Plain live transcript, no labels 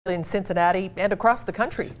In Cincinnati and across the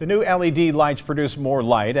country. The new LED lights produce more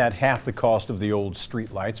light at half the cost of the old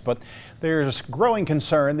street lights, but there's growing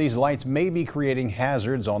concern these lights may be creating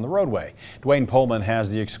hazards on the roadway. Dwayne Pullman has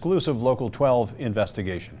the exclusive Local 12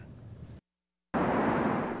 investigation.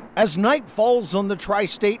 As night falls on the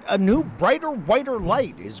tri-state, a new brighter, whiter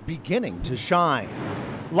light is beginning to shine.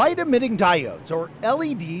 Light-emitting diodes, or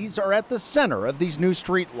LEDs, are at the center of these new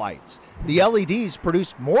street lights. The LEDs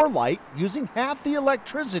produce more light using half the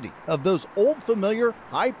electricity of those old familiar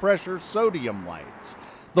high-pressure sodium lights.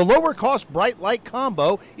 The lower-cost bright light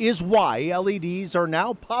combo is why LEDs are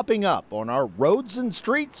now popping up on our roads and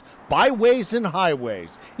streets, byways and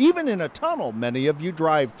highways, even in a tunnel many of you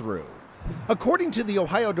drive through. According to the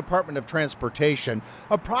Ohio Department of Transportation,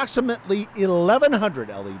 approximately 1,100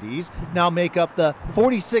 LEDs now make up the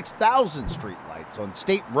 46,000 streetlights on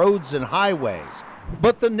state roads and highways.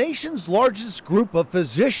 But the nation's largest group of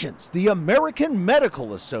physicians, the American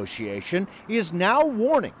Medical Association, is now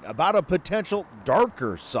warning about a potential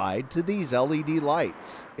darker side to these LED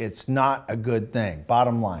lights. It's not a good thing,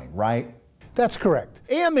 bottom line, right? That's correct.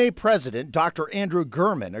 AMA President Dr. Andrew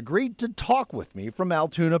Gurman agreed to talk with me from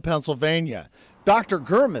Altoona, Pennsylvania. Dr.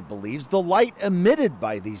 Gurman believes the light emitted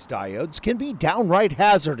by these diodes can be downright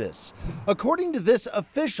hazardous. According to this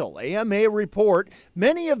official AMA report,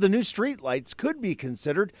 many of the new streetlights could be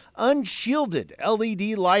considered unshielded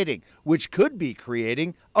LED lighting, which could be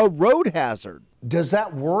creating a road hazard. Does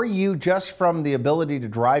that worry you just from the ability to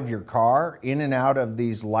drive your car in and out of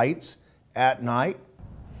these lights at night?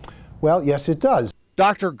 Well, yes, it does.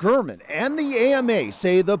 Dr. Gurman and the AMA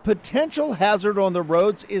say the potential hazard on the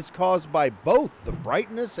roads is caused by both the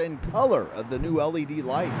brightness and color of the new LED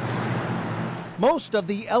lights. Most of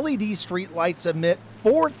the LED street lights emit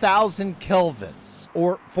 4,000 kelvins,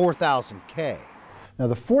 or 4,000 K. Now,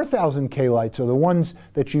 the 4,000 K lights are the ones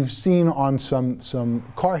that you've seen on some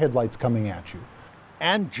car headlights coming at you.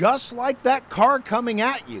 And just like that car coming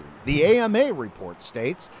at you, the AMA report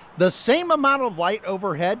states the same amount of light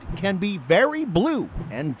overhead can be very blue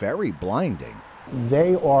and very blinding.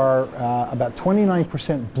 They are about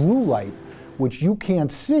 29% blue light, which you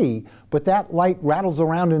can't see, but that light rattles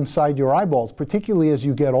around inside your eyeballs, particularly as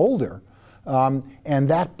you get older, and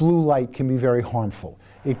that blue light can be very harmful.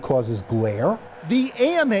 It causes glare. The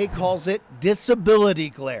AMA calls it disability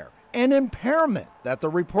glare, an impairment that the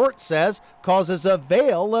report says causes a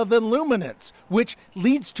veil of illuminance, which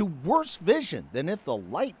leads to worse vision than if the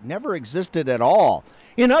light never existed at all.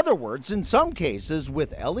 In other words, in some cases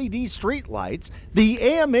with LED streetlights, the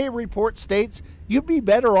AMA report states you'd be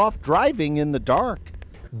better off driving in the dark.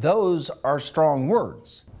 Those are strong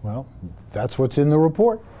words. Well, that's what's in the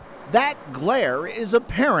report. That glare is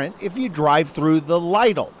apparent if you drive through the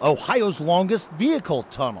L.E.D, Ohio's longest vehicle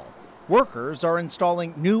tunnel. Workers are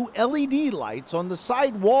installing new LED lights on the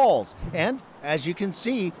side walls, and as you can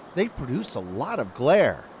see, they produce a lot of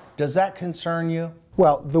glare. Does that concern you?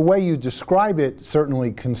 Well, the way you describe it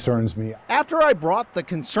certainly concerns me. After I brought the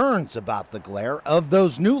concerns about the glare of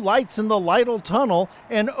those new lights in the L.E.D tunnel,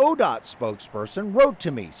 an ODOT spokesperson wrote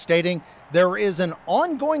to me stating there is an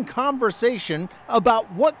ongoing conversation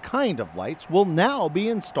about what kind of lights will now be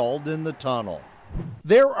installed in the tunnel.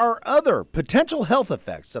 There are other potential health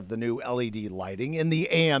effects of the new LED lighting in the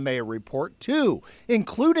AMA report too,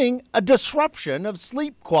 including a disruption of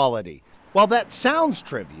sleep quality. While that sounds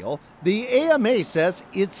trivial, the AMA says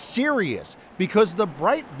it's serious because the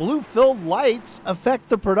bright blue-filled lights affect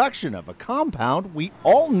the production of a compound we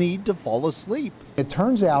all need to fall asleep. It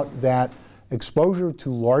turns out that exposure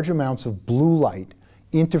to large amounts of blue light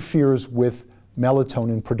interferes with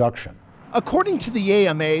melatonin production. According to the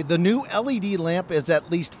AMA, the new LED lamp is at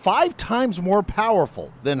least 5 times more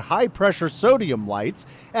powerful than high-pressure sodium lights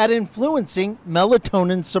at influencing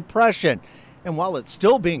melatonin suppression. And while it's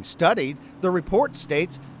still being studied, the report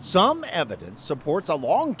states some evidence supports a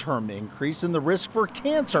long-term increase in the risk for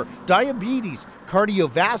cancer, diabetes,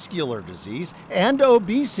 cardiovascular disease, and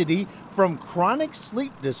obesity from chronic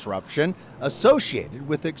sleep disruption associated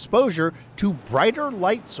with exposure to brighter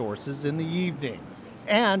light sources in the evening.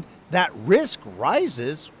 And that risk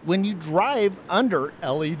rises when you drive under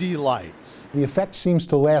LED lights. The effect seems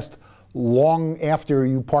to last long after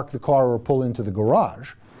you park the car or pull into the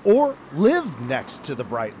garage. Or live next to the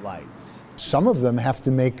bright lights. Some of them have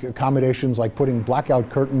to make accommodations like putting blackout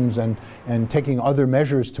curtains and taking other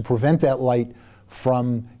measures to prevent that light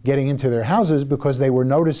from getting into their houses because they were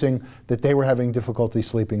noticing that they were having difficulty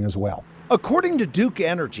sleeping as well. According to Duke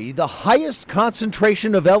Energy, the highest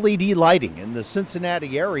concentration of LED lighting in the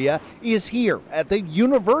Cincinnati area is here at the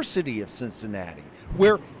University of Cincinnati,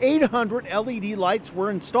 where 800 LED lights were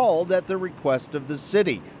installed at the request of the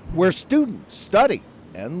city, where students study,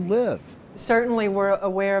 and live. Certainly we're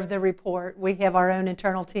aware of the report. We have our own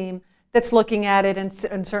internal team that's looking at it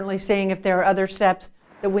and certainly seeing if there are other steps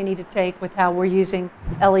that we need to take with how we're using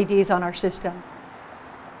LEDs on our system.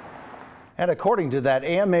 And according to that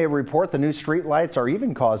AMA report, the new streetlights are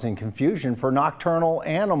even causing confusion for nocturnal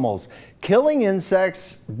animals, killing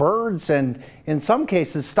insects, birds, and in some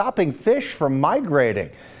cases stopping fish from migrating.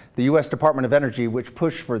 The U.S. Department of Energy, which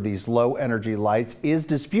pushed for these low-energy lights, is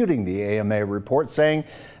disputing the AMA report, saying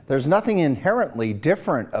there's nothing inherently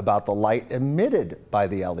different about the light emitted by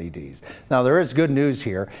the LEDs. Now, there is good news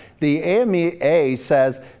here. The AMA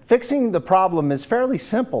says fixing the problem is fairly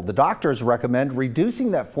simple. The doctors recommend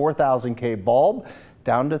reducing that 4,000 K bulb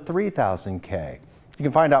down to 3,000 K. You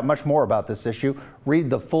can find out much more about this issue. Read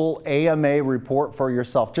the full AMA report for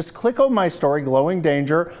yourself. Just click on my story, Glowing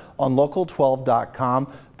Danger, on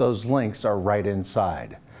local12.com. Those links are right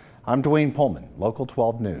inside. I'm Dwayne Pullman, Local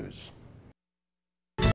 12 News.